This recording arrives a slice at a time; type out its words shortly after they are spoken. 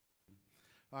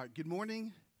All right, good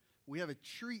morning. We have a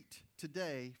treat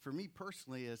today. For me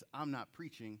personally, is I'm not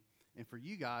preaching, and for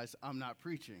you guys, I'm not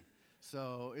preaching.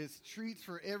 So it's treats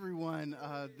for everyone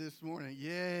this morning.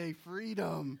 Yay,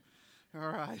 freedom. All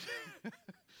right.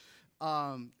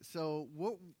 So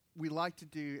what we like to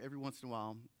do every once in a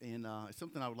while, and it's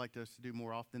something I would like us to do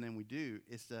more often than we do,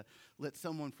 is to let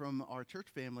someone from our church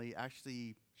family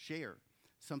actually share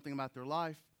something about their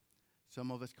life.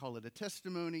 Some of us call it a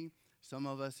testimony. Some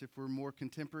of us, if we're more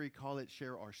contemporary, call it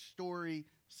share our story.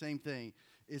 Same thing.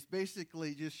 It's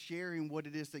basically just sharing what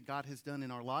it is that God has done in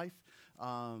our life,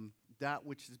 that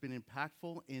which has been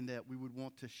impactful, and that we would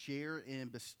want to share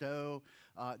and bestow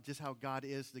just how God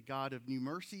is the God of new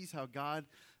mercies, how God,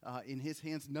 in his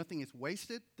hands, nothing is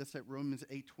wasted. That's that Romans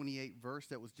 8:28 verse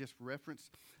that was just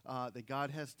referenced, that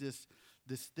God has this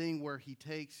thing where he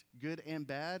takes good and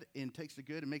bad and takes the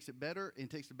good and makes it better and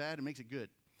takes the bad and makes it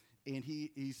good. And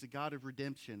he's the God of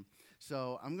redemption.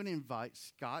 So I'm going to invite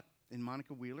Scott and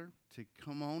Monica Wheeler to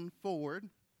come on forward.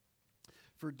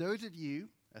 For those of you,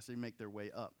 as they make their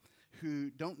way up, who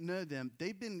don't know them,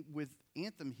 they've been with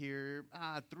Anthem here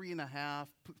 3.5,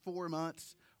 4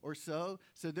 months or so.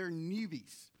 So they're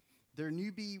newbies. They're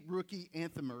newbie rookie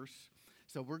Anthemers.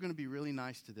 So we're going to be really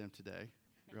nice to them today,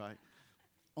 right?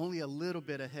 Only a little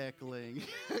bit of heckling.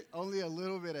 Only a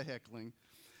little bit of heckling.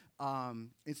 And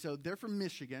so they're from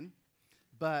Michigan,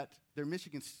 but they're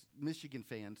Michigan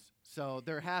fans. So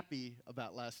they're happy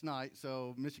about last night.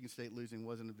 So Michigan State losing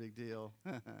wasn't a big deal.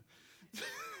 You're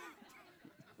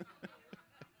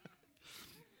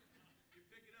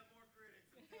picking up more critics.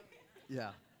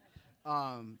 Yeah.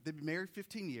 They've been married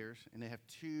 15 years, and they have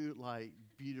two,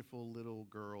 beautiful little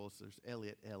girls. There's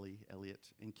Elliot,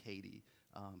 and Katie.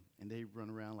 And they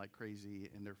run around like crazy,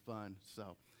 and they're fun.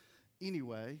 So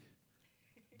anyway,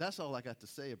 that's all I got to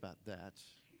say about that.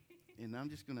 And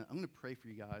I'm gonna pray for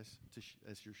you guys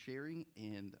as you're sharing,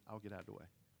 and I'll get out of the way.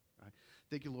 All right.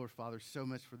 Thank you, Lord Father, so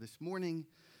much for this morning.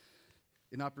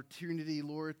 An opportunity,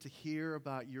 Lord, to hear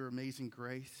about your amazing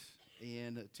grace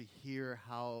and to hear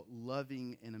how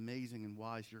loving and amazing and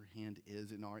wise your hand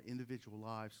is in our individual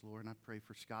lives, Lord. And I pray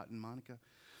for Scott and Monica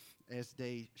as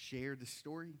they share the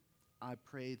story. I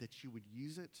pray that you would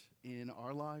use it in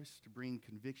our lives to bring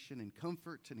conviction and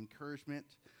comfort and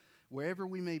encouragement wherever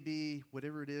we may be,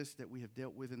 whatever it is that we have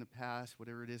dealt with in the past,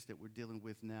 whatever it is that we're dealing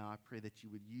with now. I pray that you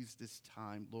would use this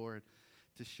time, Lord,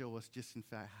 to show us just in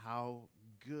fact how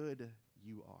good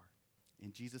you are.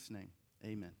 In Jesus' name,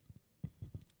 amen.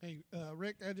 Hey,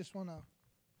 Rick, I just want to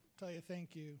tell you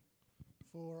thank you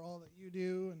for all that you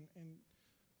do, and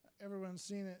everyone's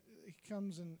seen it. He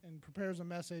comes and prepares a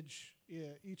message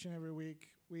each and every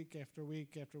week, week after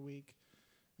week after week,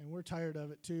 and we're tired of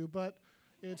it too. But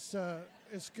it's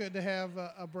good to have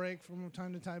a break from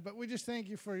time to time. But we just thank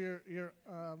you for your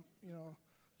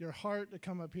heart to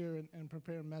come up here and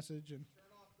prepare a message. And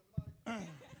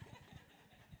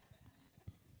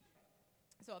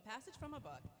So a passage from a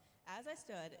book. As I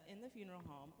stood in the funeral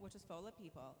home, which was full of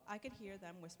people, I could hear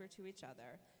them whisper to each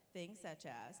other things such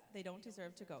as, "They don't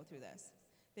deserve to go through this.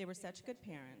 They were such good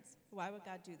parents. Why would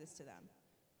God do this to them?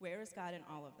 Where is God in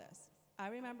all of this?" I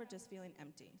remember just feeling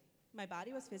empty. My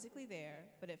body was physically there,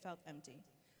 but it felt empty.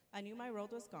 I knew my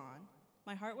world was gone.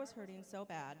 My heart was hurting so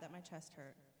bad that my chest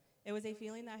hurt. It was a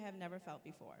feeling that I have never felt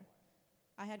before.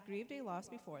 I had grieved a loss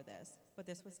before this, but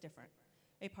this was different.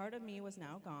 A part of me was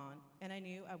now gone, and I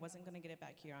knew I wasn't going to get it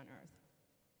back here on earth.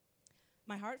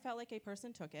 My heart felt like a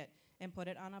person took it and put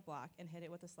it on a block and hit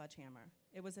it with a sledgehammer.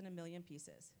 It was in a million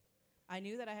pieces. I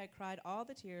knew that I had cried all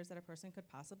the tears that a person could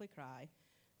possibly cry,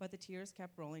 but the tears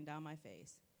kept rolling down my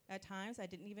face. At times, I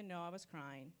didn't even know I was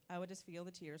crying. I would just feel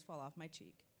the tears fall off my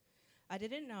cheek. I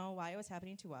didn't know why it was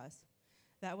happening to us.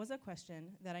 That was a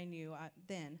question that I knew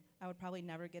then I would probably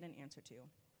never get an answer to.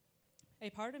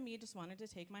 A part of me just wanted to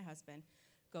take my husband,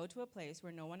 go to a place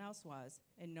where no one else was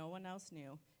and no one else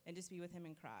knew, and just be with him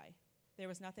and cry. There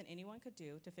was nothing anyone could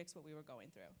do to fix what we were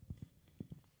going through.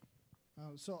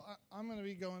 So I'm going to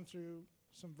be going through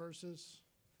some verses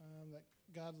that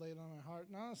God laid on my heart.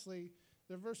 And honestly,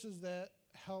 they're verses that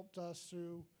helped us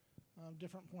through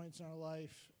different points in our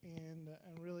life and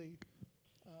really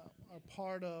are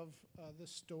part of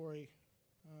this story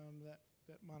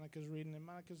that Monica's reading. And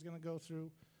Monica's going to go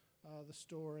through the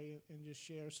story and just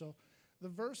share. So the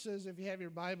verses, if you have your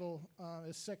Bible,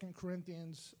 is 2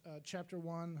 Corinthians chapter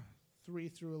 1, 3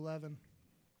 through 11.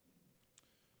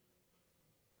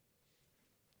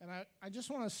 And I just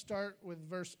want to start with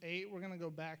verse 8. We're going to go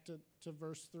back to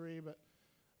verse 3, but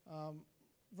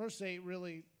verse 8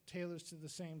 really tailors to the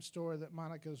same story that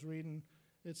Monica's reading.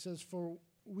 It says, "For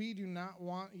we do not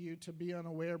want you to be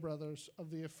unaware, brothers, of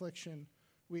the affliction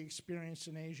we experienced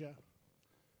in Asia.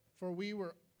 For we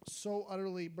were so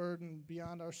utterly burdened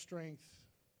beyond our strength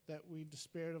that we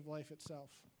despaired of life itself.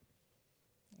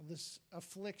 This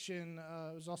affliction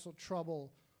was also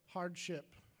trouble,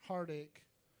 hardship, heartache.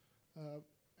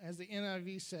 As the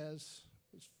NIV says,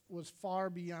 was far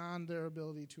beyond their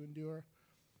ability to endure.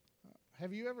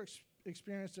 Have you ever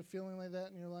experienced a feeling like that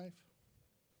in your life?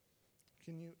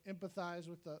 Can you empathize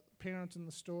with the parents in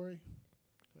the story?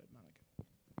 Go ahead, Monica.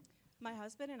 My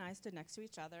husband and I stood next to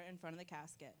each other in front of the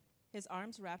casket, his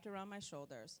arms wrapped around my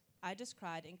shoulders. I just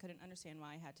cried and couldn't understand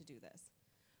why I had to do this,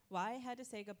 why I had to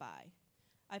say goodbye.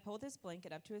 I pulled his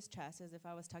blanket up to his chest as if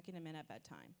I was tucking him in at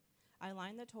bedtime. I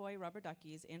lined the toy rubber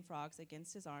duckies and frogs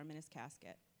against his arm in his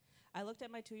casket. I looked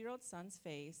at my 2-year-old son's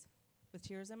face with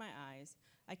tears in my eyes.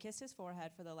 I kissed his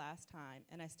forehead for the last time,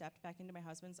 and I stepped back into my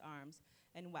husband's arms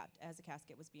and wept as the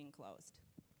casket was being closed.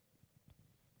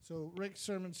 So Rick's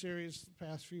sermon series the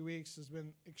past few weeks has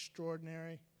been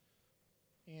extraordinary.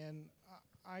 And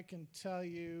I can tell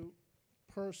you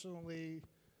personally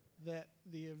that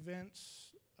the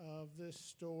events of this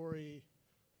story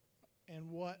and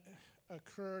what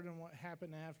occurred and what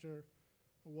happened after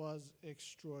was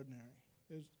extraordinary.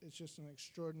 It's just an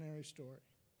extraordinary story.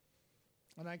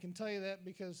 And I can tell you that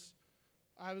because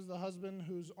I was the husband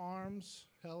whose arms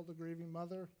held a grieving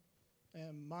mother,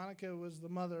 and Monica was the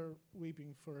mother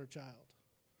weeping for her child.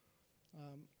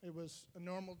 It was a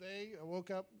normal day. I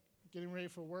woke up getting ready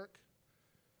for work,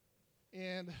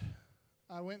 and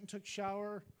I went and took a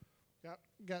shower,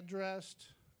 got dressed,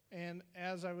 and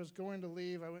as I was going to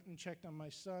leave, I went and checked on my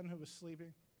son who was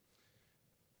sleeping.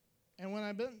 And when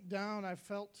I bent down, I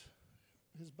felt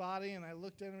his body, and I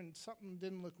looked at him, and something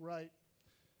didn't look right.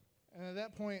 And at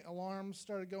that point, alarms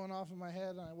started going off in my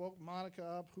head, and I woke Monica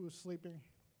up, who was sleeping.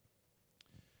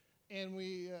 And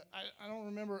I don't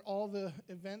remember all the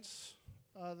events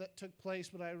that took place,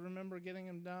 but I remember getting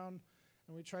him down,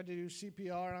 and we tried to do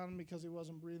CPR on him because he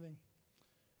wasn't breathing.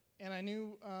 And I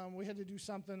knew we had to do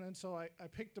something, and so I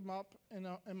picked him up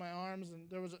in my arms, and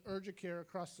there was an urgent care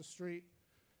across the street.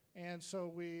 And so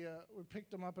we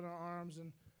picked him up in our arms,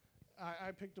 and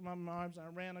I picked him up in my arms, and I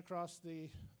ran across the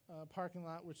parking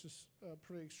lot, which is a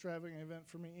pretty extravagant event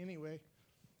for me anyway,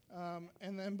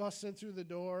 and then busted through the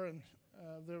door, and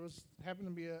there happened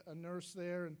to be a nurse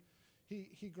there, and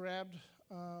he grabbed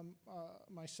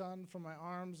my son from my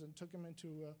arms and took him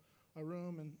into a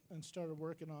room and started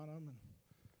working on him. And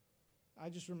I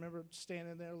just remember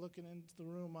standing there looking into the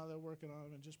room while they're working on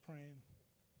him and just praying.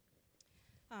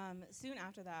 Soon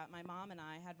after that, my mom and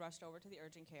I had rushed over to the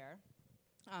urgent care.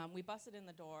 We busted in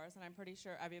the doors, and I'm pretty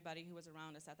sure everybody who was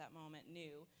around us at that moment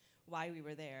knew why we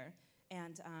were there.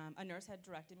 And a nurse had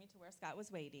directed me to where Scott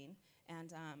was waiting.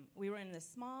 And we were in this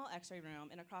small x-ray room,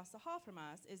 and across the hall from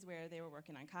us is where they were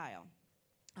working on Kyle.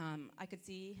 I could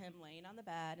see him laying on the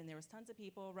bed, and there was tons of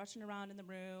people rushing around in the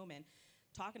room and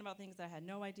talking about things that I had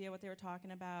no idea what they were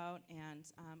talking about. And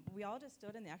we all just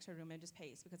stood in the x-ray room and just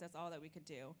paced because that's all that we could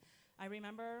do. I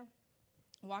remember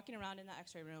walking around in the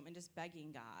x-ray room and just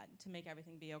begging God to make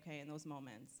everything be okay in those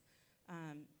moments.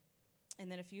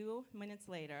 And then a few minutes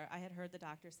later, I had heard the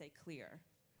doctor say clear,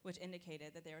 which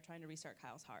indicated that they were trying to restart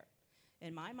Kyle's heart.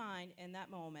 In my mind, in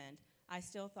that moment, I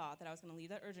still thought that I was going to leave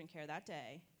that urgent care that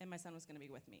day, and my son was going to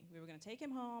be with me. We were going to take him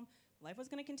home, life was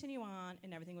going to continue on,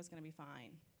 and everything was going to be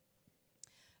fine.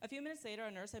 A few minutes later,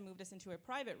 a nurse had moved us into a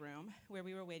private room where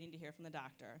we were waiting to hear from the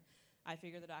doctor. I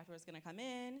figured the doctor was going to come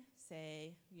in,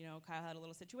 say, Kyle had a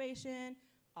little situation,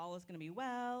 all is going to be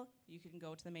well, you can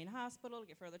go to the main hospital to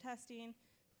get further testing,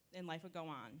 and life would go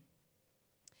on.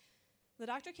 The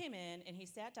doctor came in, and he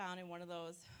sat down in one of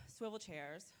those swivel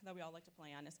chairs that we all like to play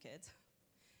on as kids,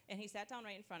 and he sat down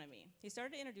right in front of me. He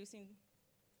started introducing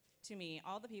to me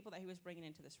all the people that he was bringing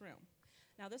into this room.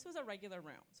 Now, this was a regular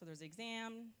room, so there's an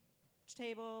exam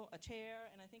table, a chair,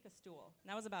 and I think a stool. And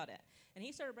that was about it. And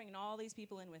he started bringing all these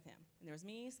people in with him. And there was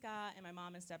me, Scott, and my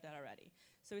mom and stepdad already.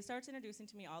 So he starts introducing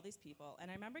to me all these people,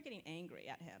 and I remember getting angry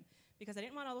at him because I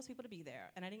didn't want all those people to be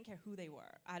there, and I didn't care who they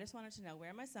were. I just wanted to know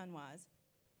where my son was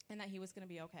and that he was going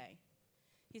to be okay.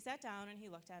 He sat down, and he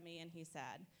looked at me, and he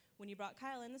said, when you brought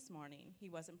Kyle in this morning, he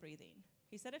wasn't breathing.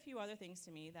 He said a few other things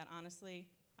to me that, honestly,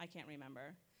 I can't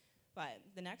remember. But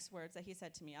the next words that he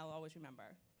said to me, I'll always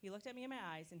remember. He looked at me in my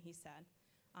eyes, and he said,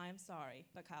 I am sorry,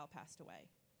 but Kyle passed away.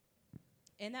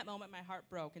 In that moment, my heart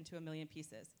broke into a million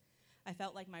pieces. I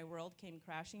felt like my world came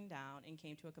crashing down and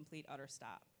came to a complete, utter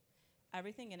stop.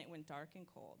 Everything in it went dark and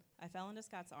cold. I fell into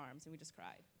Scott's arms, and we just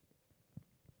cried.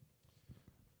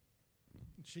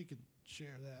 She could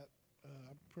share that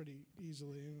pretty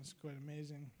easily, and it's quite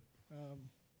amazing.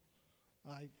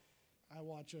 I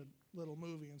watch a little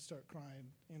movie and start crying,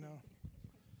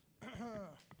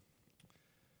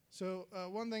 So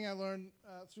one thing I learned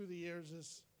through the years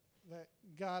is that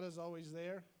God is always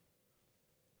there.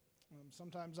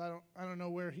 Sometimes I don't know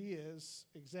where He is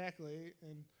exactly,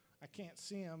 and I can't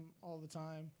see Him all the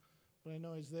time, but I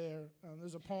know He's there.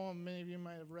 There's a poem many of you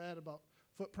might have read about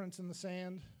footprints in the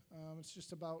sand. It's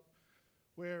just about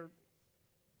where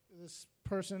this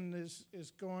person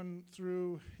is going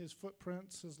through his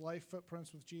footprints, his life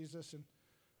footprints with Jesus, and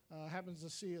happens to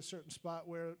see a certain spot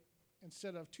where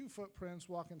instead of two footprints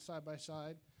walking side by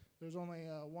side, there's only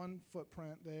one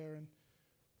footprint there. And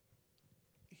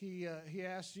he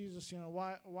asked Jesus,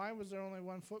 why was there only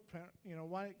one footprint?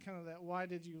 Why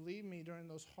did you leave me during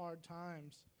those hard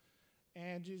times?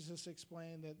 And Jesus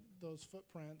explained that those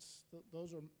footprints,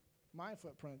 those are my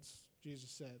footprints, Jesus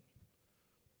said.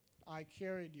 I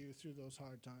carried you through those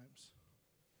hard times.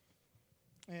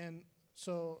 And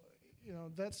so,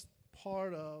 that's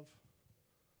part of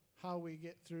how we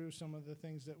get through some of the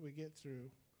things that we get through.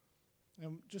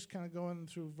 And just kind of going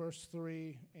through verse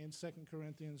 3 in 2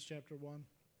 Corinthians chapter 1.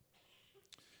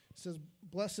 It says,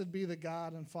 "Blessed be the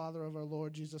God and Father of our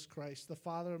Lord Jesus Christ, the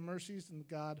Father of mercies and the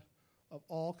God of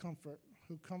all comfort,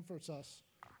 who comforts us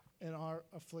in our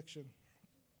affliction."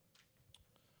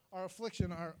 Our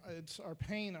affliction, it's our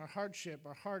pain, our hardship,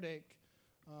 our heartache.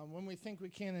 When we think we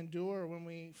can't endure, when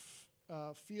we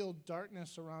feel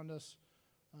darkness around us,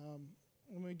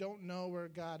 when we don't know where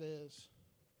God is,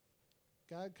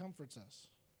 God comforts us.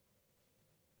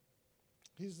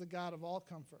 He's the God of all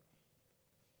comfort.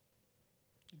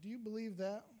 Do you believe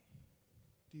that?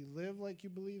 Do you live like you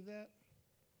believe that?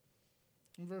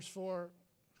 In verse 4,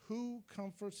 who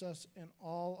comforts us in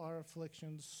all our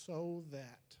afflictions so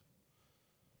that?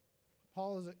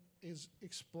 Paul is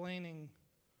explaining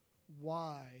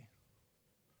why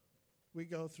we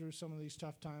go through some of these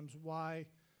tough times, why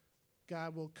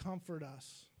God will comfort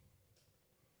us.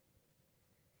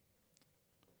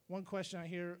 One question I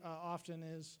hear often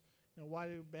is, why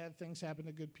do bad things happen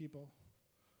to good people?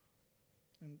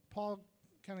 And Paul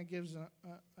kind of gives an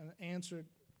answer,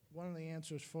 one of the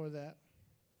answers for that.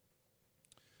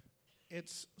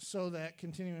 It's so that,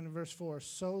 continuing in verse 4,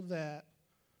 so that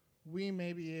we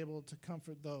may be able to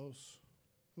comfort those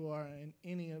who are in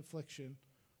any affliction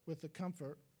with the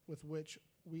comfort with which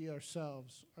we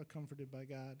ourselves are comforted by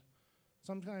God.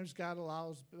 Sometimes God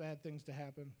allows bad things to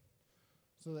happen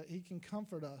so that He can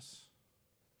comfort us,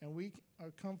 and we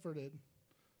are comforted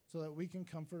so that we can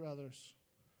comfort others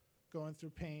going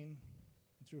through pain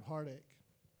and through heartache.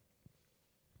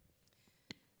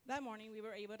 That morning, we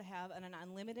were able to have an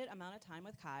unlimited amount of time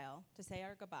with Kyle to say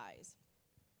our goodbyes.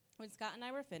 When Scott and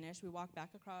I were finished, we walked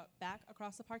back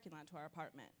across the parking lot to our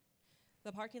apartment.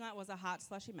 The parking lot was a hot,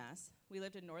 slushy mess. We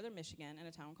lived in northern Michigan in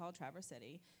a town called Traverse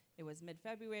City. It was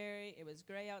mid-February. It was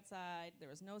gray outside. There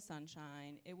was no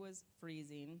sunshine. It was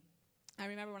freezing. I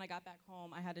remember when I got back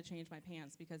home, I had to change my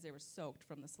pants because they were soaked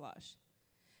from the slush.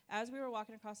 As we were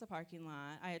walking across the parking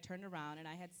lot, I had turned around and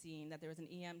I had seen that there was an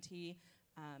EMT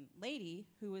lady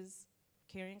who was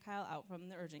carrying Kyle out from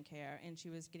the urgent care, and she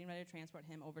was getting ready to transport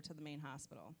him over to the main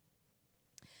hospital.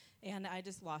 And I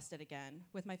just lost it again.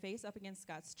 With my face up against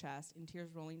Scott's chest and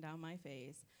tears rolling down my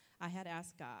face, I had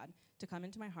asked God to come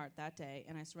into my heart that day,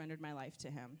 and I surrendered my life to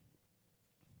Him.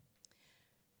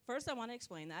 First, I want to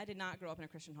explain that I did not grow up in a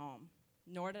Christian home,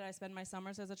 nor did I spend my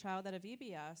summers as a child at a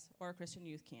VBS or a Christian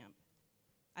youth camp.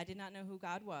 I did not know who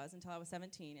God was until I was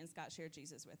 17 and Scott shared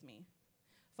Jesus with me.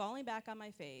 Falling back on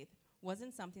my faith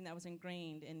wasn't something that was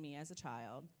ingrained in me as a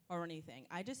child or anything.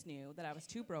 I just knew that I was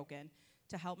too broken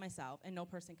to help myself, and no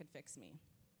person could fix me.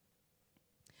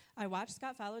 I watched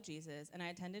Scott follow Jesus, and I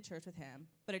attended church with him,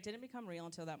 but it didn't become real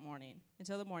until the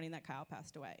morning that Kyle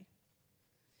passed away.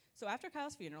 So after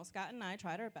Kyle's funeral, Scott and I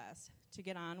tried our best to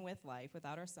get on with life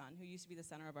without our son, who used to be the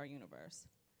center of our universe.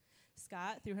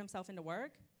 Scott threw himself into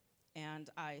work, and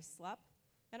I slept,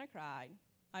 and I cried.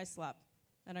 I slept,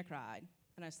 and I cried,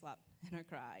 and I slept, and I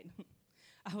cried.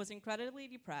 I was incredibly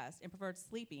depressed and preferred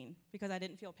sleeping because I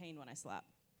didn't feel pain when I slept.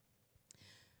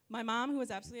 My mom, who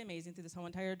was absolutely amazing through this whole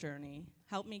entire journey,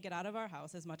 helped me get out of our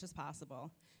house as much as possible.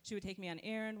 She would take me on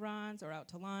errand runs or out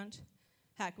to lunch.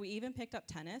 Heck, we even picked up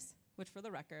tennis, which, for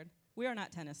the record, we are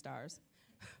not tennis stars.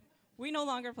 We no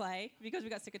longer play because we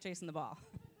got sick of chasing the ball.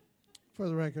 For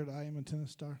the record, I am a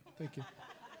tennis star. Thank you.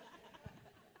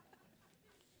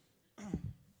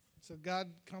 So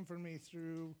God comforted me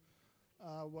through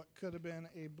what could have been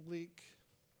a bleak,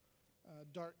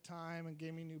 dark time and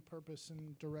gave me new purpose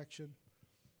and direction.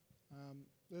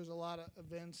 There's a lot of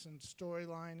events and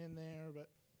storyline in there, but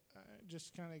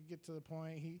just kind of get to the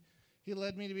point. He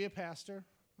led me to be a pastor,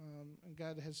 and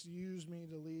God has used me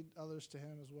to lead others to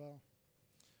Him as well.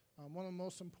 One of the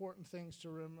most important things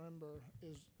to remember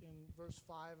is in verse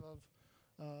 5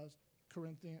 of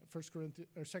 2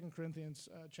 Corinthians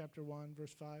chapter 1,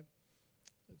 verse 5.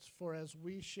 It's, "For as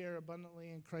we share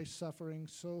abundantly in Christ's suffering,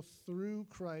 so through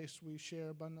Christ we share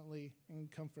abundantly in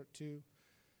comfort too."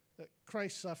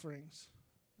 Christ's sufferings,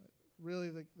 really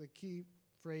the key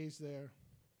phrase there.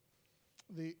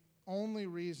 The only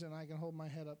reason I can hold my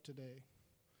head up today,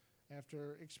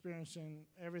 after experiencing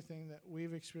everything that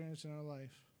we've experienced in our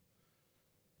life,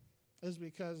 is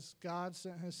because God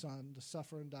sent his son to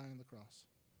suffer and die on the cross.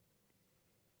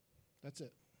 That's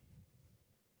it.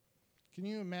 Can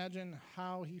you imagine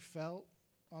how he felt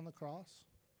on the cross?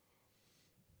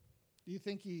 Do you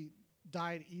think he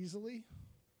died easily?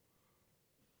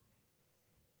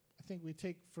 I think we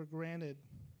take for granted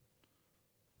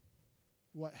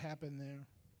what happened there.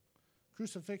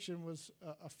 Crucifixion was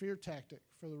a fear tactic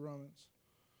for the Romans.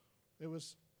 It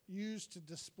was used to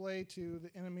display to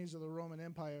the enemies of the Roman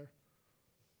Empire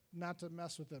not to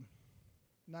mess with them,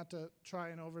 not to try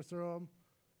and overthrow them,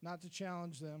 not to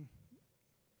challenge them.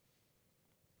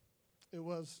 It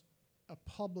was a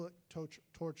public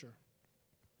torture.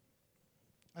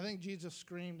 I think Jesus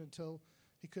screamed until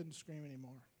he couldn't scream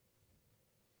anymore.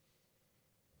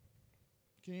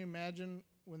 Can you imagine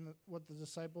what the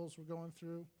disciples were going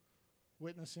through,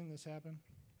 witnessing this happen?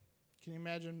 Can you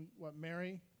imagine what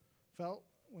Mary felt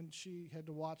when she had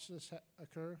to watch this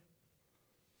occur?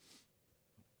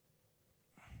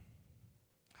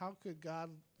 How could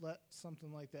God let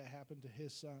something like that happen to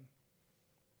his son?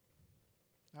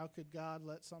 How could God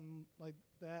let something like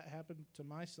that happen to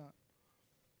my son?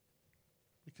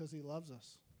 Because he loves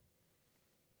us.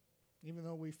 Even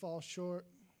though we fall short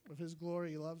of his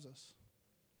glory, he loves us.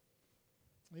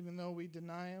 Even though we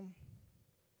deny him,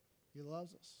 he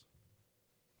loves us.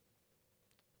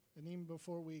 And even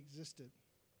before we existed,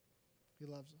 he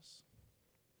loves us.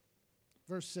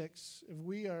 Verse 6, "If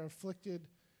we are afflicted,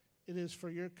 it is for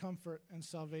your comfort and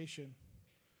salvation.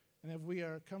 And if we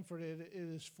are comforted, it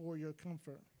is for your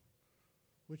comfort,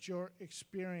 which your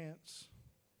experience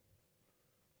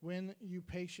when you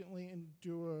patiently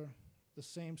endure the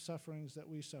same sufferings that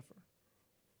we suffer.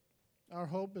 Our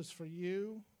hope is for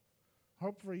you.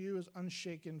 Hope for you is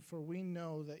unshaken, for we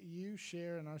know that you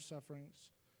share in our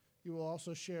sufferings. You will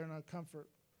also share in our comfort.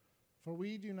 For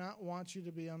we do not want you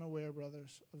to be unaware,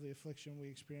 brothers, of the affliction we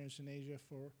experienced in Asia,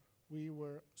 for we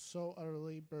were so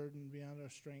utterly burdened beyond our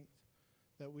strength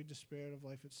that we despaired of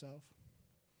life itself.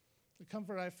 The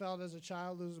comfort I felt as a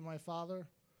child losing my father,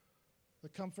 the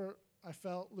comfort I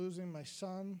felt losing my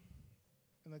son,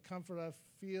 and the comfort I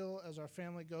feel as our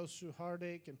family goes through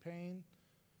heartache and pain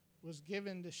was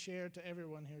given to share to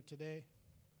everyone here today.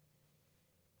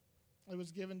 It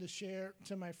was given to share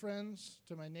to my friends,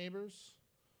 to my neighbors,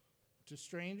 to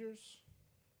strangers,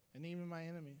 and even my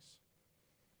enemies.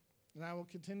 And I will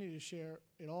continue to share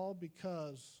it all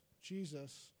because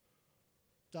Jesus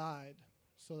died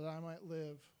so that I might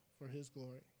live for his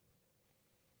glory.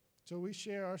 So we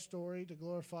share our story to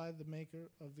glorify the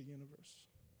maker of the universe.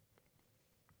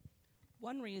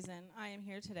 One reason I am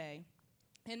here today,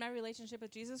 in my relationship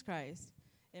with Jesus Christ,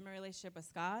 in my relationship with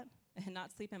Scott, and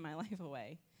not sleeping my life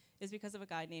away, is because of a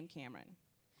guy named Cameron.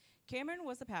 Cameron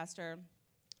was the pastor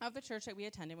of the church that we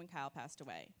attended when Kyle passed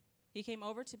away. He came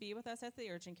over to be with us at the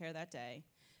urgent care that day,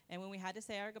 and when we had to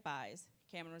say our goodbyes,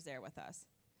 Cameron was there with us.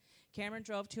 Cameron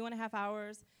drove 2.5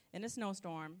 hours in a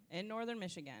snowstorm in northern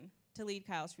Michigan to lead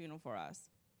Kyle's funeral for us.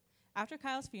 After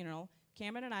Kyle's funeral,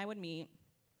 Cameron and I would meet.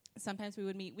 Sometimes we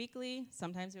would meet weekly,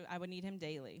 sometimes I would need him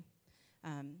daily.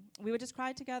 We would just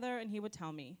cry together, and he would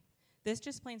tell me, "This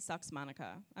just plain sucks,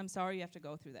 Monica. I'm sorry you have to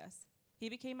go through this." He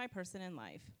became my person in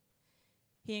life.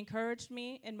 He encouraged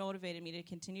me and motivated me to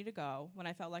continue to go when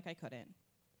I felt like I couldn't.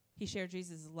 He shared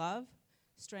Jesus' love,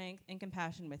 strength, and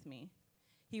compassion with me.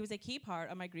 He was a key part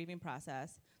of my grieving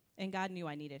process, and God knew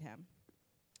I needed him.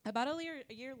 About a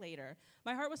year later,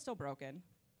 my heart was still broken.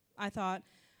 I thought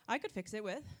I could fix it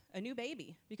with a new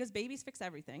baby, because babies fix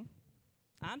everything.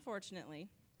 Unfortunately,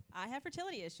 I have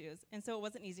fertility issues, and so it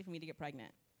wasn't easy for me to get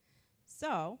pregnant.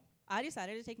 So I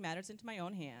decided to take matters into my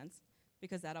own hands,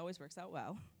 because that always works out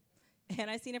well. And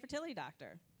I seen a fertility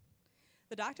doctor.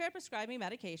 The doctor had prescribed me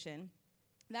medication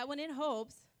that, when in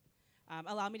hopes,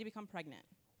 allowed me to become pregnant.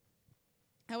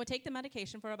 I would take the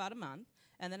medication for about a month,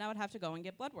 and then I would have to go and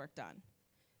get blood work done.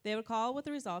 They would call with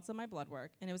the results of my blood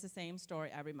work, and it was the same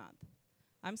story every month.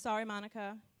 "I'm sorry,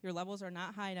 Monica, your levels are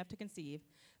not high enough to conceive.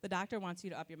 The doctor wants you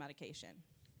to up your medication."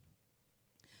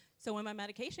 So when my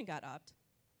medication got upped,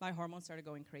 my hormones started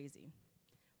going crazy.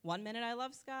 One minute I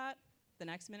loved Scott, the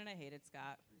next minute I hated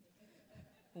Scott.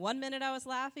 One minute I was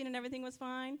laughing and everything was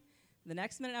fine, The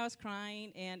next minute I was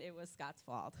crying, and it was Scott's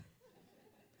fault.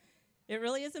 It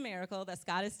really is a miracle that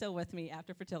Scott is still with me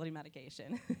after fertility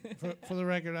medication. For the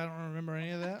record, I don't remember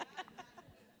any of that.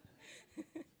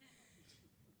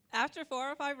 After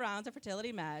 4 or 5 rounds of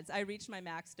fertility meds, I reached my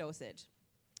max dosage,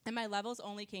 and my levels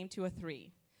only came to a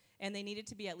 3, and they needed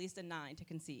to be at least a 9 to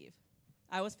conceive.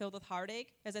 I was filled with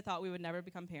heartache, as I thought we would never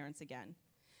become parents again.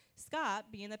 Scott,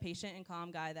 being the patient and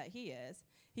calm guy that he is,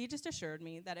 he just assured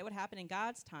me that it would happen in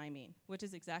God's timing, which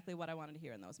is exactly what I wanted to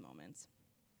hear in those moments.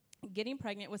 Getting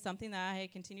pregnant was something that I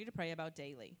had continued to pray about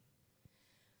daily.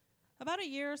 About a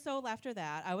year or so after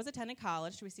that, I was attending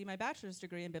college to receive my bachelor's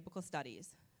degree in biblical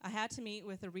studies. I had to meet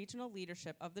with the regional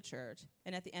leadership of the church,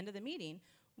 and at the end of the meeting,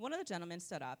 one of the gentlemen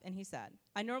stood up and he said,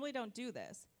 "I normally don't do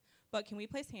this, but can we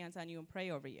place hands on you and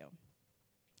pray over you?"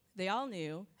 They all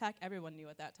knew, heck, everyone knew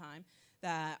at that time,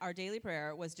 that our daily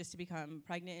prayer was just to become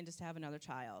pregnant and just to have another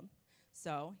child.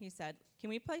 So he said, "Can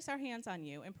we place our hands on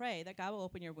you and pray that God will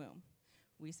open your womb?"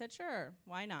 We said, "Sure,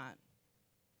 why not?"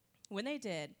 When they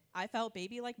did, I felt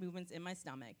baby-like movements in my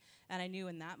stomach, and I knew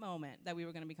in that moment that we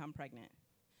were going to become pregnant.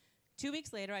 2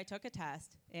 weeks later, I took a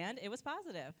test, and it was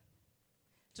positive.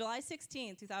 July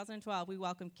 16, 2012, we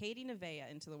welcomed Katie Nevaeh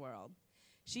into the world.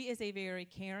 She is a very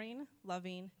caring,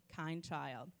 loving, kind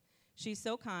child. She's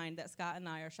so kind that Scott and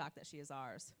I are shocked that she is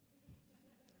ours.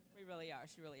 We really are.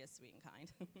 She really is sweet and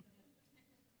kind.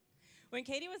 When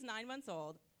Katie was 9 months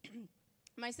old,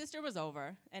 my sister was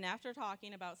over, and after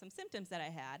talking about some symptoms that I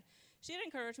had, she had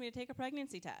encouraged me to take a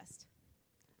pregnancy test.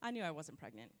 I knew I wasn't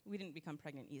pregnant. We didn't become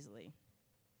pregnant easily.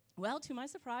 Well, to my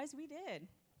surprise, we did.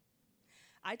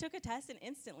 I took a test, and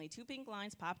instantly 2 pink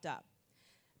lines popped up.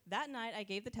 That night, I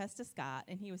gave the test to Scott,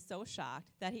 and he was so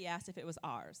shocked that he asked if it was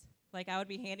ours, like I would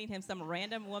be handing him some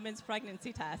random woman's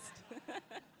pregnancy test.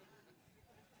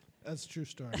 That's a true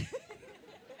story.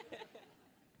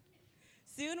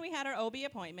 Soon we had our OB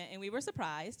appointment, and we were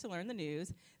surprised to learn the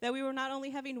news that we were not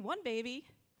only having 1 baby,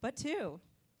 but 2.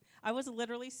 I was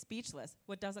literally speechless,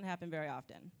 what doesn't happen very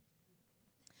often.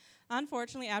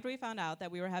 Unfortunately, after we found out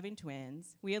that we were having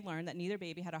twins, we had learned that neither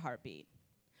baby had a heartbeat.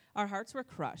 Our hearts were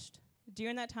crushed.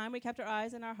 During that time, we kept our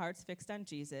eyes and our hearts fixed on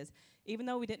Jesus, even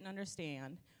though we didn't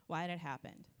understand why it had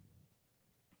happened.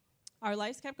 Our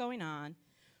lives kept going on.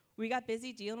 We got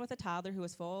busy dealing with a toddler who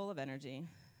was full of energy.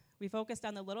 We focused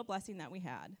on the little blessing that we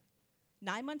had.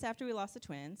 9 months after we lost the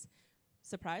twins,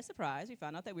 surprise, surprise, we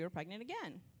found out that we were pregnant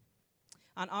again.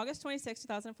 On August 26,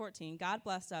 2014, God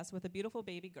blessed us with a beautiful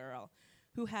baby girl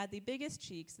who had the biggest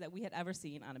cheeks that we had ever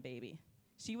seen on a baby.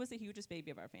 She was the hugest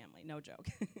baby of our family, no joke.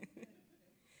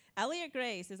 Elliot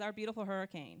Grace is our beautiful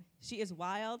hurricane. She is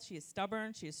wild, she is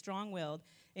stubborn, she is strong-willed,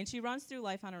 and she runs through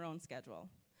life on her own schedule.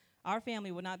 Our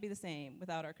family would not be the same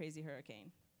without our crazy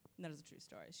hurricane. And that is a true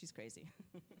story. She's crazy.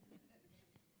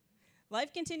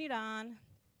 Life continued on,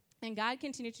 and God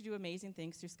continued to do amazing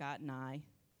things through Scott and I.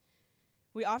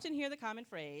 We often hear the common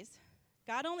phrase,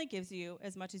 "God only gives you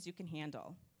as much as you can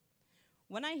handle."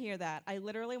 When I hear that, I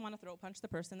literally want to throat punch the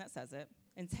person that says it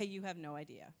and say, "You have no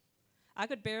idea." I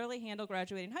could barely handle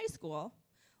graduating high school,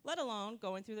 let alone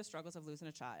going through the struggles of losing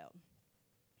a child.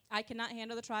 I cannot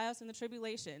handle the trials and the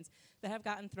tribulations that have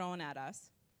gotten thrown at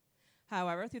us.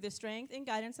 However, through the strength and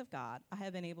guidance of God, I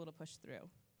have been able to push through.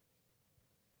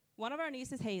 One of our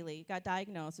nieces, Haley, got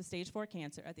diagnosed with stage 4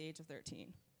 cancer at the age of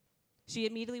 13. She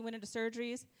immediately went into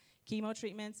surgeries, chemo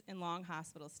treatments, and long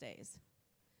hospital stays.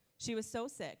 She was so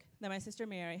sick that my sister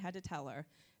Mary had to tell her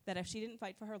that if she didn't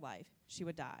fight for her life, she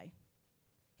would die.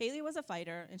 Haley was a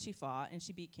fighter, and she fought, and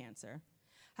she beat cancer.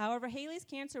 However, Haley's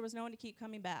cancer was known to keep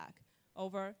coming back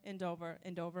over and over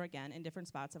and over again in different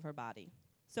spots of her body.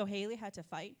 So Haley had to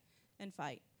fight and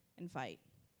fight and fight.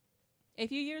 A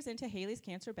few years into Haley's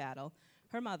cancer battle,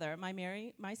 her mother,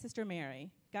 my sister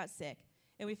Mary, got sick,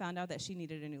 and we found out that she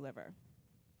needed a new liver.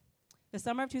 The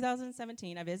summer of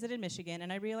 2017, I visited Michigan,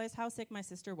 and I realized how sick my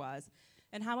sister was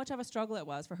and how much of a struggle it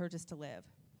was for her just to live.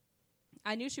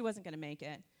 I knew she wasn't going to make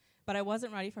it, but I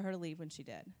wasn't ready for her to leave when she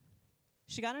did.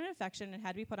 She got an infection and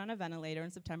had to be put on a ventilator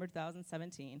in September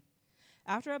 2017.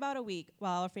 After about a week,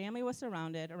 while our family was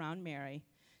surrounded around Mary,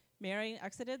 Mary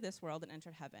exited this world and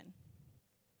entered heaven.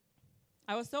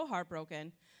 I was so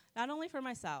heartbroken, not only for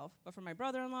myself, but for my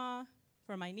brother-in-law,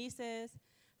 for my nieces,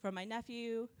 for my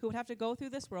nephew, who would have to go through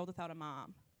this world without a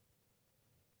mom.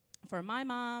 For my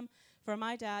mom, for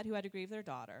my dad, who had to grieve their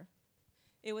daughter.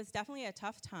 It was definitely a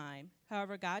tough time.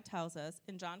 However, God tells us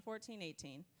in John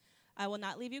 14:18, "I will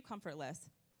not leave you comfortless.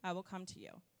 I will come to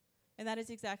you." And that is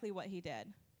exactly what he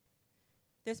did.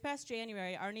 This past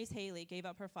January, our niece Haley gave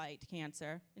up her fight to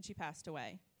cancer, and she passed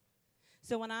away.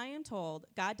 So when I am told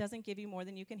God doesn't give you more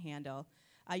than you can handle,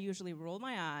 I usually roll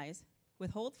my eyes,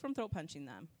 withhold from throat punching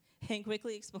them, and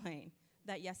quickly explain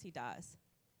that yes, he does.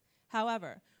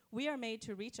 However, we are made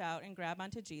to reach out and grab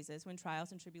onto Jesus when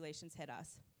trials and tribulations hit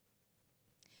us.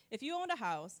 If you owned a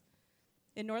house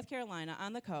in North Carolina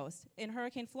on the coast and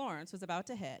Hurricane Florence was about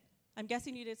to hit, I'm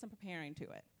guessing you did some preparing to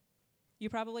it. You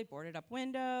probably boarded up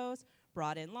windows,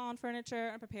 brought in lawn furniture,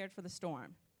 and prepared for the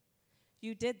storm.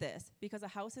 You did this because a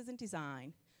house isn't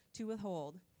designed to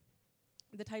withhold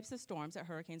the types of storms that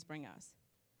hurricanes bring us.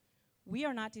 We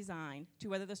are not designed to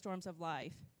weather the storms of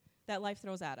life that life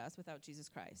throws at us without Jesus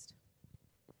Christ.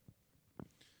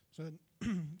 So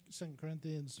in 2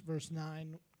 Corinthians verse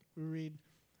 9, we read,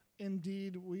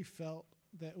 "Indeed, we felt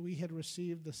that we had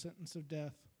received the sentence of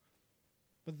death,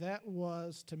 but that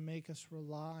was to make us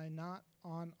rely not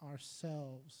on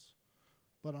ourselves,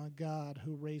 but on God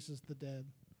who raises the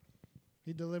dead.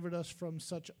 He delivered us from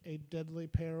such a deadly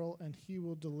peril, and he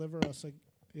will deliver us.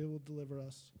 He will deliver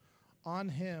us. On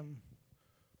him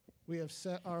we have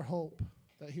set our hope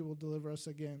that he will deliver us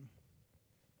again.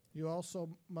 You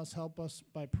also must help us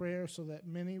by prayer so that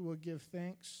many will give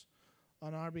thanks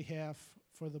on our behalf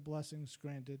for the blessings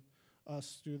granted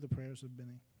us through the prayers of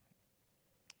many."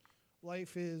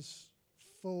 Life is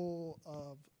full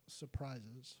of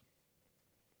surprises,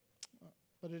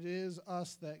 but it is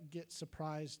us that get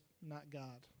surprised, not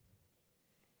God.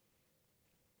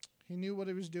 He knew what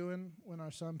he was doing when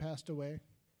our son passed away.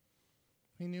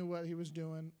 He knew what he was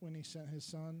doing when he sent his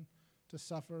son to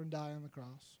suffer and die on the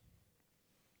cross.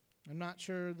 I'm not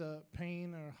sure the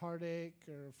pain or heartache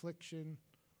or affliction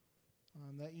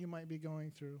that you might be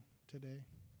going through today.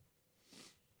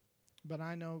 But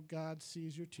I know God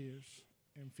sees your tears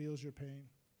and feels your pain.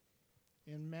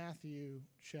 In Matthew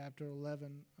chapter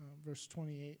 11, verse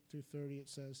 28 through 30, it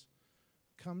says,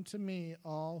 "Come to me,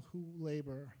 all who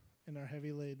labor and are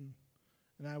heavy laden,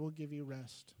 and I will give you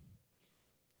rest.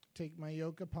 Take my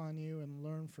yoke upon you and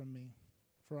learn from me,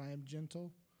 for I am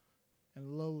gentle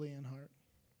and lowly in heart,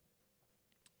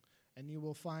 and you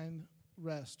will find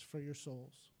rest for your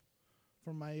souls.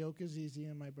 For my yoke is easy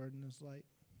and my burden is light."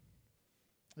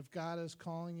 If God is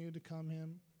calling you to come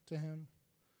to him,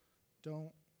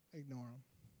 don't ignore him.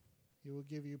 He will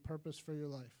give you purpose for your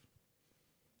life.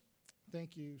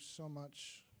 Thank you so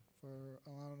much for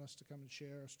allowing us to come and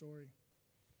share our story.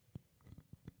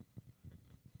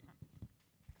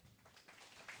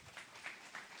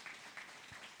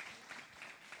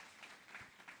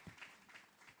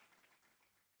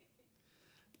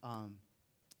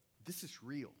 This is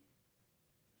real.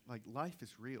 Like, life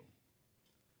is real.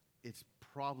 Its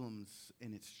problems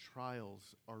and its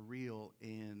trials are real,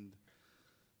 and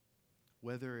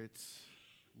whether it's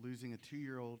losing a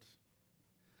 2-year-old,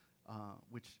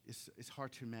 which is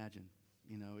hard to imagine.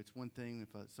 You know, it's one thing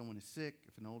if someone is sick,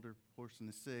 if an older person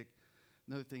is sick.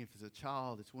 Another thing if it's a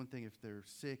child. It's one thing if they're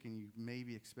sick and you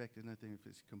maybe expect it. Another thing if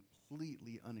it's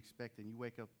completely unexpected. And you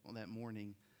wake up on that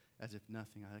morning as if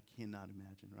nothing. I cannot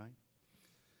imagine, right?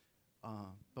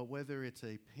 But whether it's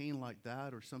a pain like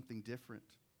that or something different,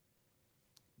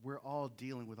 we're all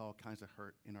dealing with all kinds of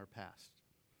hurt in our past.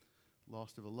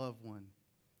 Loss of a loved one,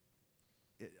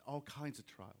 all kinds of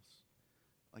trials.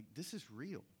 Like, this is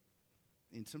real.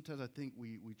 And sometimes I think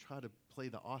we try to play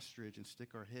the ostrich and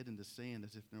stick our head in the sand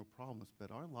as if no problems, but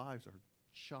our lives are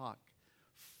chock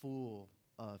full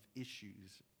of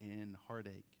issues and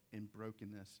heartache and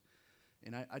brokenness.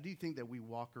 And I do think that we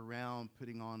walk around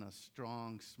putting on a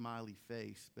strong, smiley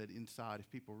face, but inside, if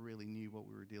people really knew what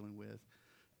we were dealing with,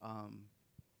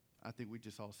 I think we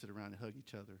just all sit around and hug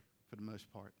each other for the most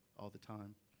part all the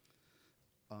time.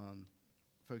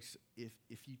 Folks,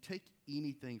 if you take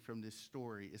anything from this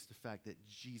story, it's the fact that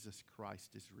Jesus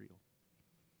Christ is real.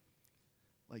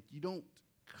 Like, you don't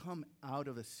come out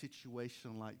of a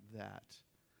situation like that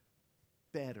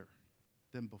better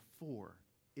than before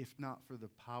if not for the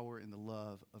power and the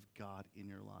love of God in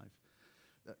your life.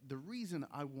 The reason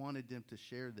I wanted them to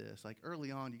share this, like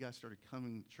early on, you guys started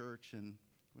coming to church, and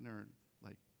when they're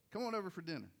like, come on over for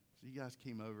dinner. So you guys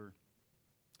came over,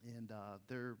 and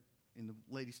they're in the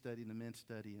ladies' study and the men's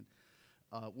study.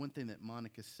 And one thing that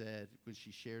Monica said when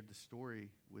she shared the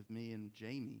story with me and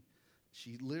Jamie,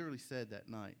 she literally said that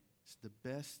night, "It's the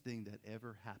best thing that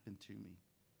ever happened to me."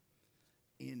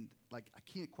 And like, I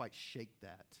can't quite shake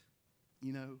that.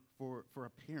 You know, for a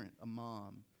parent, a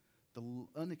mom, the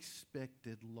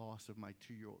unexpected loss of my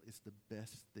 2-year-old is the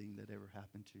best thing that ever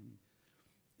happened to me.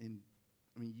 And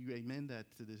I mean, you amen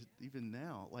that to this even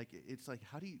now. Like, it's like,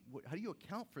 how do you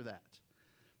account for that?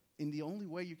 And the only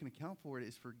way you can account for it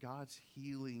is for God's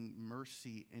healing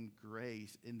mercy and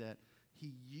grace, in that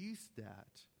he used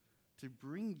that to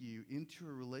bring you into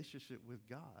a relationship with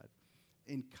God.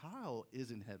 And Kyle is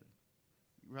in heaven,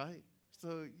 right?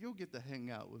 So you'll get to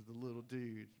hang out with the little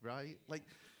dude, right? Like,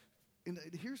 and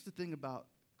here's the thing about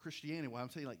Christianity. Why I'm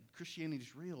saying, like, Christianity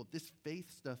is real. This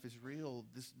faith stuff is real.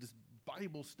 This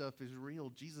Bible stuff is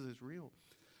real. Jesus is real.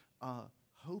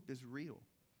 Hope is real.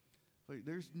 Like,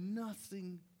 there's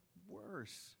nothing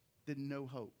worse than no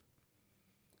hope.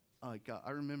 I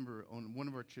remember on one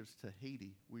of our trips to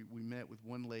Haiti, we met with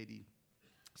one lady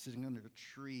sitting under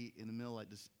a tree in the middle of like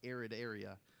this arid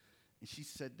area. And she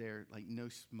sat there like no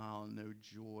smile, no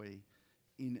joy.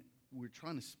 And we're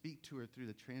trying to speak to her through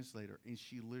the translator, and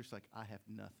she literally like, I have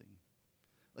nothing.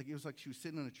 Like it was like she was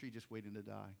sitting on a tree just waiting to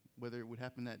die. Whether it would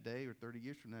happen that day or 30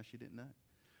 years from now, she didn't know.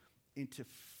 And to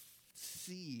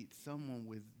see someone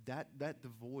with that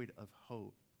devoid of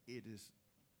hope, it is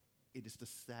the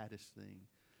saddest thing.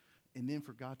 And then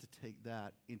for God to take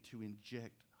that and to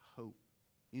inject hope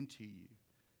into you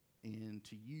and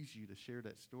to use you to share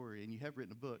that story. And you have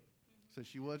written a book. So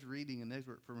she was reading an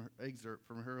excerpt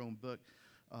from her own book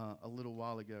a little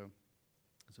while ago.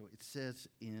 So it says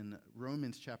in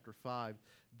Romans chapter 5,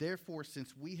 therefore,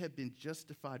 since we have been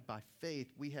justified by faith,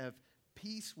 we have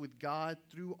peace with God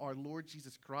through our Lord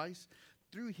Jesus Christ.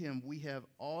 Through him, we have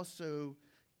also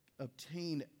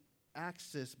obtained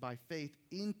access by faith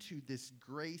into this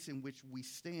grace in which we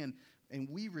stand, and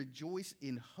we rejoice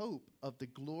in hope of the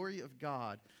glory of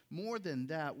God. More than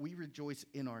that, we rejoice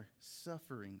in our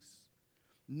sufferings,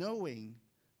 knowing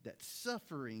that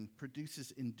suffering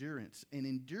produces endurance, and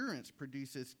endurance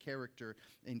produces character,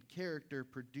 and character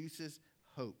produces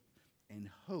hope, and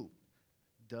hope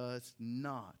does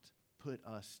not put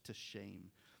us to shame.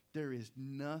 There is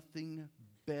nothing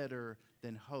better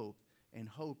than hope, and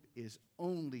hope is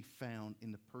only found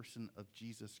in the person of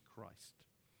Jesus Christ.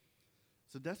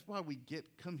 So that's why we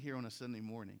come here on a Sunday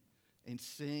morning and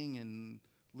sing and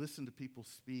listen to people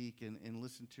speak and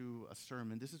listen to a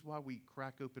sermon. This is why we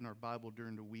crack open our Bible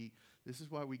during the week. This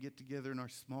is why we get together in our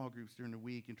small groups during the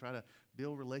week and try to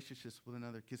build relationships with one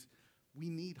another, because we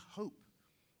need hope.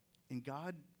 And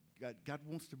God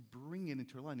wants to bring it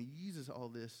into our life, and he uses all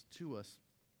this to us.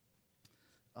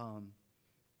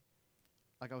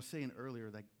 Like I was saying earlier,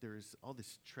 like there's all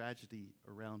this tragedy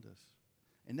around us.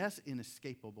 And that's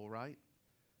inescapable, right?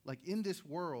 Like in this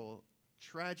world,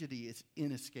 tragedy is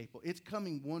inescapable. It's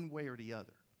coming one way or the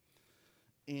other.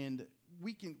 And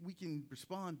we can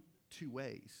respond two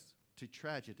ways to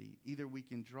tragedy. Either we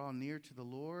can draw near to the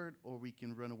Lord or we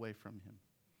can run away from him.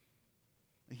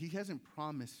 He hasn't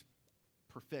promised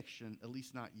perfection, at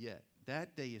least not yet.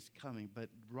 That day is coming. But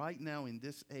right now in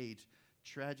this age,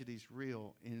 tragedy is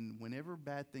real. And whenever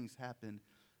bad things happen,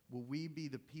 will we be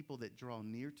the people that draw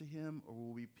near to him, or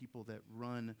will we be people that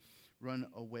run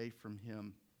away from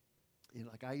him? And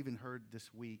like I even heard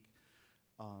this week,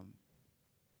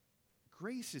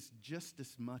 grace is just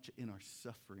as much in our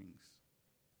sufferings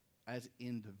as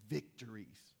in the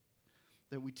victories.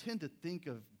 That we tend to think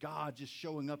of God just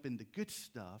showing up in the good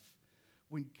stuff,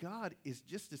 when God is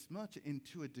just as much, and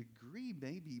to a degree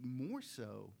maybe more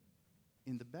so,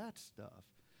 in the bad stuff.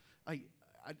 I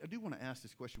do want to ask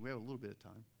this question. We have a little bit of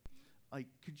time.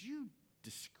 Could you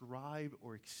describe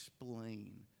or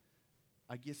explain,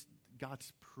 I guess,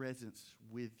 God's presence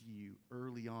with you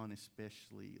early on,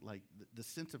 especially, like the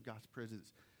sense of God's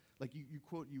presence? Like you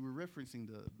were referencing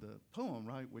the poem,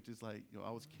 right? Which is like,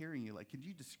 I was carrying you. Like, could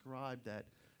you describe that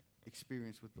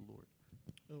experience with the Lord?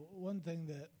 One thing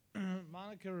that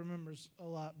Monica remembers a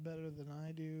lot better than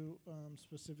I do,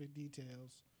 specific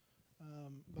details.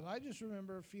 But I just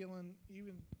remember feeling,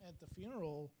 even at the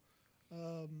funeral,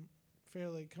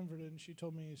 fairly comforted. And she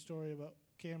told me a story about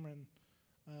Cameron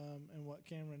and what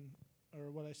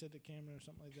I said to Cameron or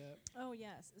something like that. Oh,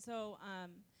 yes. So,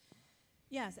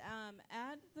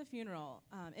 at the funeral,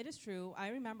 it is true. I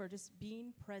remember just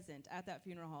being present at that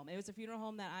funeral home. It was a funeral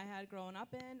home that I had grown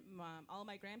up in. All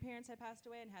my grandparents had passed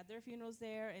away and had their funerals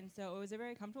there, and so it was a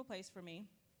very comfortable place for me.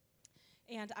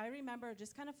 And I remember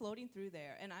just kind of floating through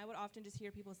there, and I would often just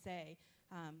hear people say,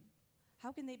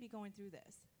 how can they be going through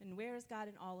this? And where is God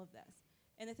in all of this?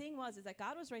 And the thing is that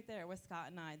God was right there with Scott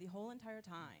and I the whole entire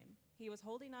time. He was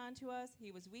holding on to us.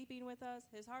 He was weeping with us.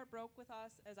 His heart broke with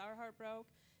us as our heart broke.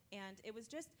 And it was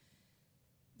just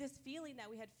this feeling that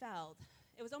we had felt.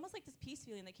 It was almost like this peace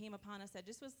feeling that came upon us that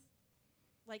just was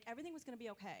like everything was going to be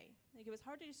okay. Like it was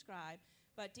hard to describe.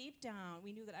 But deep down,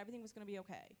 we knew that everything was going to be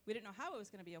okay. We didn't know how it was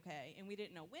going to be okay, and we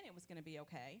didn't know when it was going to be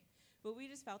okay, but we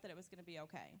just felt that it was going to be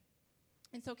okay.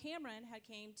 And so Cameron had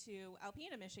came to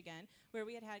Alpena, Michigan, where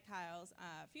we had Kyle's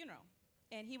funeral.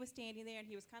 And he was standing there, and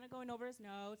he was kind of going over his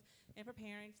notes and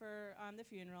preparing for the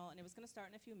funeral, and it was going to start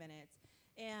in a few minutes.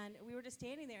 And we were just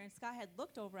standing there, and Scott had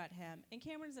looked over at him. And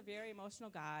Cameron's a very emotional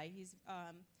guy. He's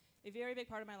a very big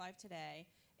part of my life today.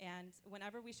 And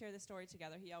whenever we share this story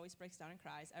together, he always breaks down and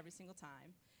cries every single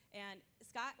time. And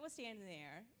Scott was standing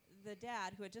there, the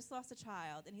dad who had just lost a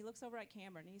child, and he looks over at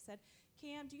Cameron and he said,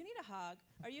 Cam, do you need a hug?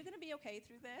 Are you going to be okay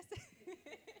through this?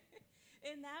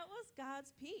 And that was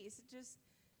God's peace just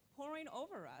pouring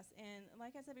over us. And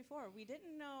like I said before, we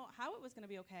didn't know how it was going to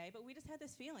be okay, but we just had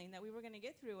this feeling that we were going to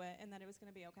get through it and that it was going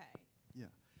to be okay. Yeah.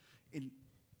 And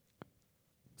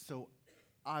so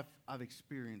I've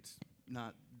experienced,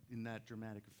 not in that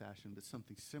dramatic a fashion, but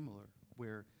something similar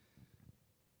where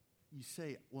you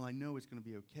say, well, I know it's going to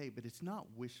be okay, but it's not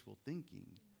wishful thinking.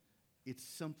 It's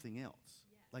something else.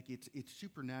 Yeah. Like it's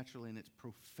supernatural and it's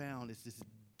profound. It's this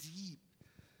deep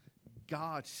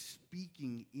God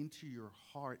speaking into your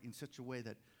heart in such a way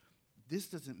that this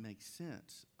doesn't make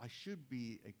sense. I should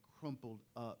be a crumpled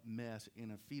up mess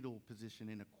in a fetal position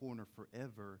in a corner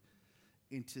forever.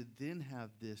 And to then have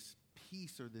this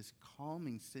peace or this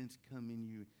calming sense come in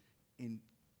you and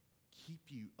keep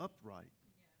you upright.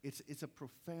 Yeah. It's a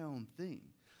profound thing.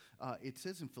 It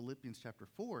says in Philippians chapter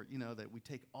 4, that we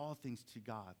take all things to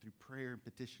God through prayer and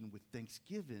petition with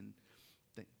thanksgiving.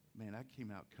 Man, I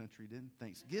came out country, didn't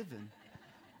Thanksgiving.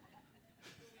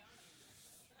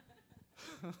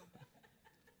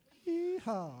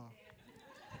 Yeehaw.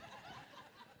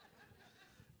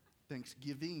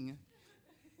 Thanksgiving.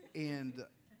 And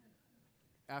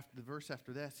the verse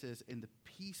after that says, and the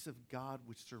peace of God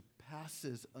which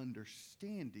surpasses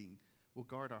understanding will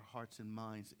guard our hearts and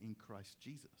minds in Christ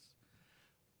Jesus.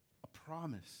 A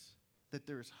promise that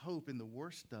there is hope in the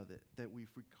worst of it, that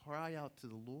if we cry out to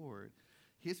the Lord,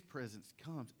 his presence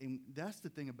comes. And that's the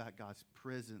thing about God's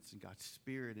presence and God's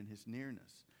spirit and his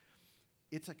nearness.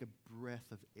 It's like a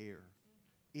breath of air.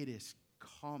 It is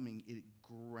calming. It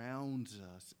grounds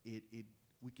us.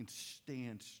 We can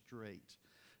stand straight.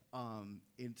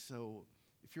 And so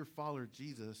if you're a follower of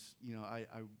Jesus, I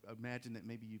imagine that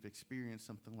maybe you've experienced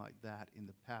something like that in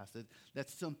the past.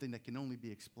 That's something that can only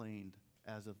be explained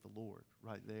as of the Lord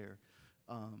right there.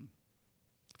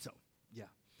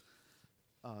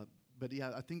 But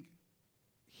I think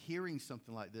hearing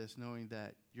something like this, knowing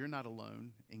that you're not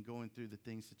alone and going through the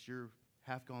things that you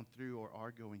have gone through or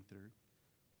are going through,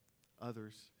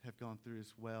 others have gone through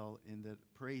as well, and that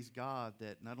praise God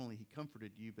that not only he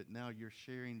comforted you, but now you're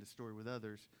sharing the story with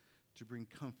others to bring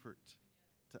comfort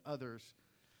to others,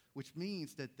 which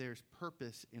means that there's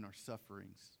purpose in our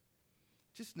sufferings.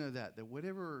 Just know that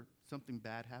whenever something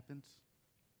bad happens,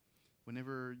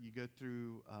 whenever you go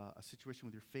through a situation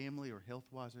with your family or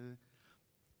health-wise,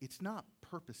 it's not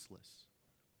purposeless.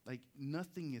 Like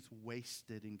nothing is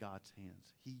wasted in God's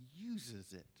hands. He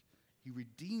uses it. He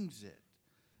redeems it.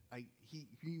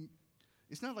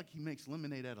 It's not like he makes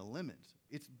lemonade out of lemons.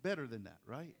 It's better than that,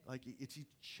 right? Like he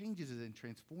changes it and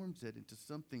transforms it into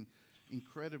something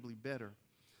incredibly better.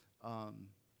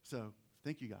 So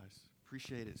thank you guys.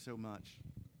 Appreciate it so much.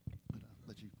 But I'll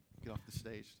let you get off the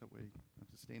stage. That way you don't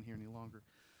have to stand here any longer.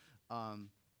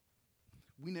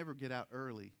 We never get out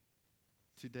early.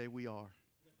 Today we are.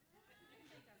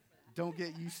 Don't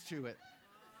get used to it.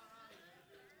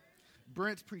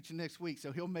 Brent's preaching next week,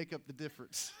 so he'll make up the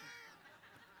difference.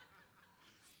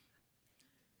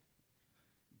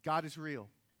 God is real.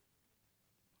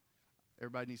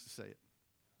 Everybody needs to say it.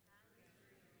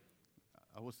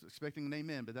 I was expecting an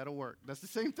amen, but that'll work. That's the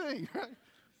same thing, right?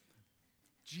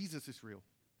 Jesus is real.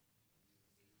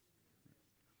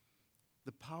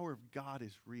 The power of God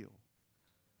is real.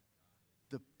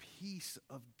 The peace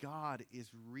of God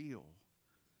is real.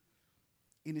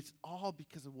 And it's all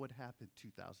because of what happened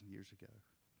 2,000 years ago.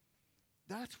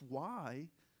 That's why,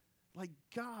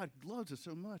 God loves us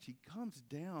so much. He comes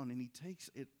down and he takes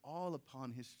it all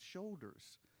upon his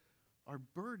shoulders. Our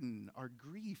burden, our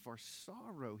grief, our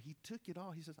sorrow. He took it all.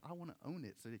 He says, I want to own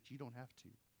it so that you don't have to.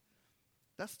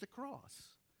 That's the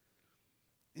cross.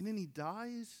 And then he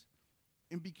dies,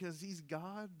 and because he's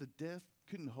God, the death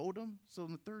couldn't hold him. So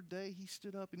on the third day, he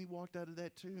stood up and he walked out of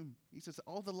that tomb. He says,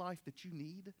 all the life that you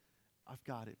need, I've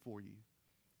got it for you.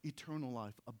 Eternal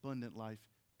life, abundant life,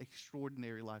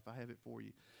 extraordinary life, I have it for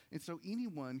you. And so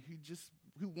anyone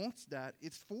who wants that,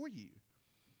 it's for you.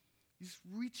 You just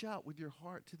reach out with your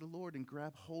heart to the Lord and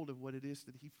grab hold of what it is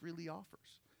that he freely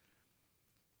offers.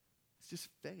 It's just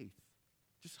faith.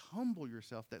 Just humble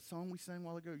yourself. That song we sang a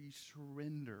while ago, you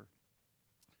surrender.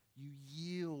 You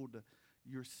yield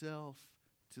yourself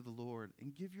to the Lord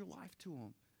and give your life to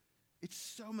him. It's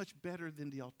so much better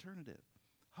than the alternative.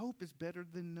 Hope is better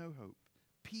than no hope.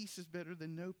 Peace is better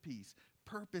than no peace.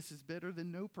 Purpose is better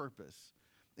than no purpose.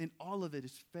 And all of it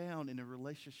is found in a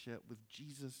relationship with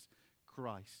Jesus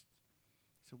Christ.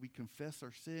 So we confess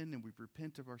our sin and we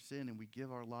repent of our sin and we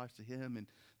give our lives to him. And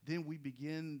then we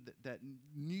begin that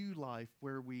new life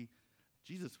where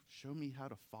Jesus, show me how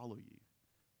to follow you.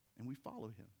 And we follow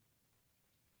him.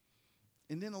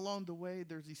 And then along the way,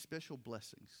 there's these special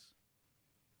blessings,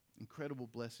 incredible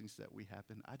blessings that we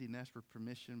happen. I didn't ask for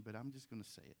permission, but I'm just going to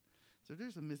say it. So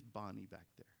there's a Miss Bonnie back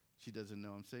there. She doesn't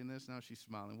know I'm saying this. Now she's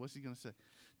smiling. What's he going to say?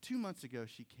 2 months ago,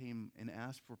 she came and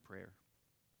asked for prayer.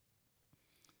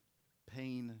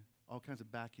 Pain, all kinds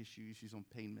of back issues. She's on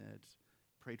pain meds.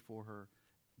 Prayed for her.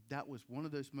 That was one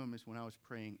of those moments when I was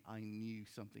praying, I knew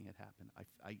something had happened.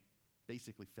 I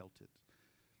basically felt it.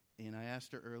 And I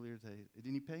asked her earlier today,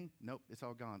 any pain? Nope, it's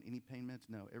all gone. Any pain meds?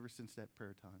 No, ever since that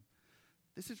prayer time.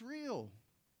 This is real.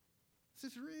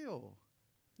 This is real.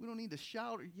 We don't need to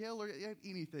shout or yell or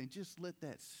anything. Just let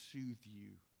that soothe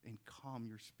you and calm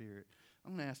your spirit.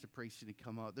 I'm going to ask the praise team to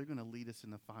come up. They're going to lead us in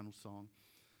the final song.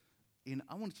 And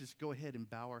I want to just go ahead and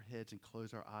bow our heads and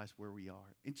close our eyes where we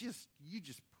are. And you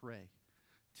just pray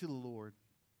to the Lord.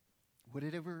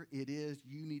 Whatever it is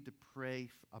you need to pray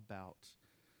about.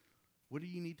 What do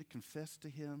you need to confess to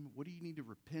him? What do you need to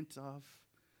repent of?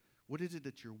 What is it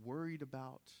that you're worried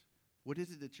about? What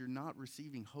is it that you're not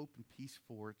receiving hope and peace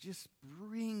for? Just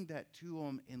bring that to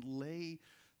him and lay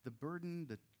the burden,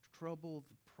 the trouble,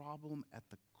 the problem at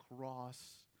the cross.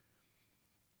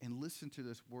 And listen to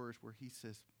those words where he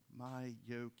says, my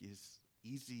yoke is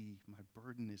easy, my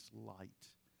burden is light.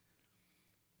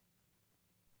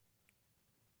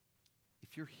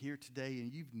 If you're here today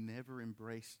and you've never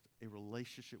embraced a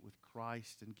relationship with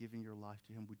Christ and giving your life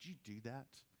to him, would you do that?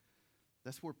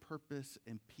 That's where purpose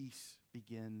and peace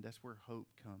begin. That's where hope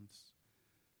comes.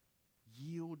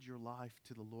 Yield your life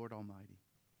to the Lord Almighty.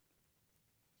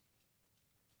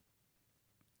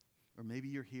 Or maybe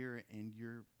you're here and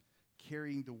you're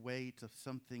carrying the weight of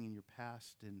something in your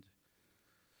past and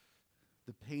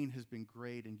the pain has been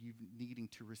great and you're needing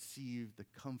to receive the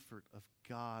comfort of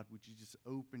God. Would you just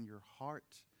open your heart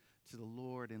to the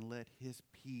Lord and let his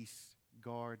peace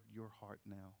guard your heart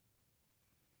now?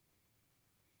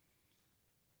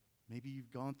 Maybe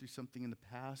you've gone through something in the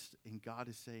past and God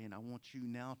is saying, I want you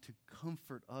now to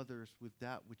comfort others with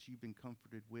that which you've been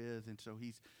comforted with. And so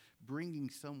he's bringing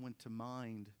someone to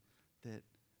mind that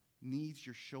needs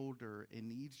your shoulder and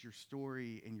needs your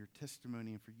story and your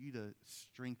testimony and for you to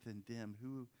strengthen them.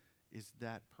 Who is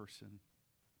that person?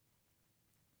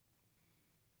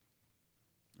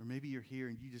 Or maybe you're here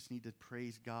and you just need to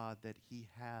praise God that he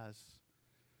has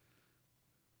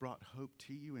brought hope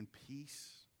to you and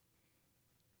peace.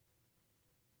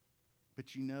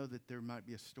 But you know that there might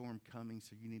be a storm coming,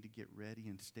 so you need to get ready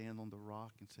and stand on the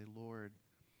rock and say, Lord,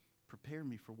 prepare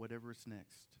me for whatever is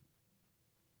next.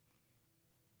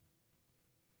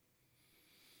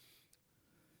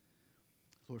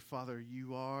 Lord Father,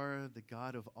 you are the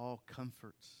God of all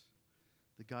comforts,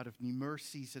 the God of new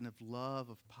mercies and of love,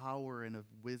 of power and of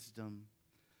wisdom,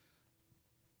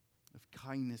 of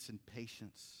kindness and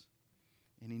patience.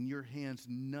 And in your hands,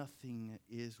 nothing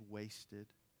is wasted.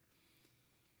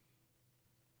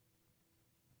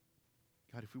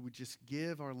 God, if we would just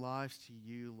give our lives to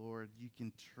you, Lord, you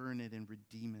can turn it and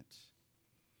redeem it.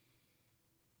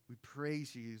 We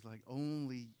praise you like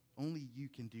only you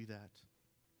can do that.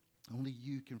 Only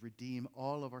you can redeem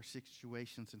all of our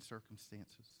situations and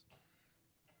circumstances.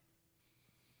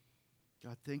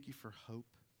 God, thank you for hope.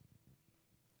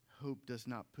 Hope does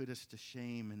not put us to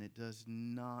shame, and it does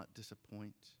not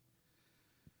disappoint.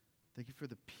 Thank you for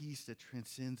the peace that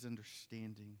transcends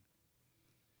understanding.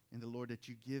 And the Lord, that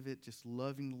you give it just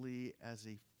lovingly as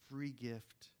a free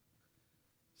gift,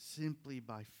 simply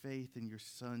by faith in your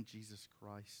Son, Jesus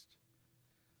Christ.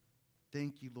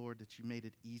 Thank you, Lord, that you made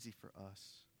it easy for us.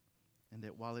 And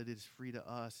that while it is free to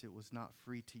us, it was not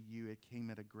free to you. It came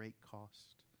at a great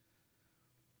cost.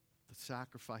 The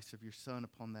sacrifice of your Son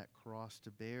upon that cross to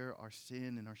bear our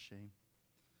sin and our shame.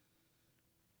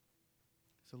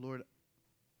 So, Lord,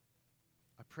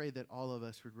 I pray that all of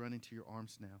us would run into your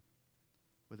arms now,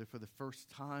 whether for the first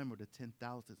time or the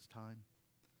 10,000th time,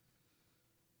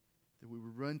 that we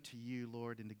would run to you,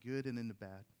 Lord, in the good and in the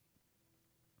bad.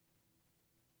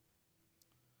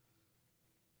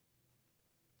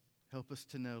 Help us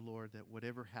to know, Lord, that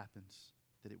whatever happens,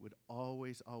 that it would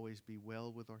always, always be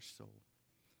well with our soul,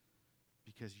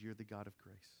 because you're the God of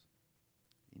grace.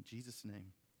 In Jesus'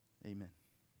 name, amen.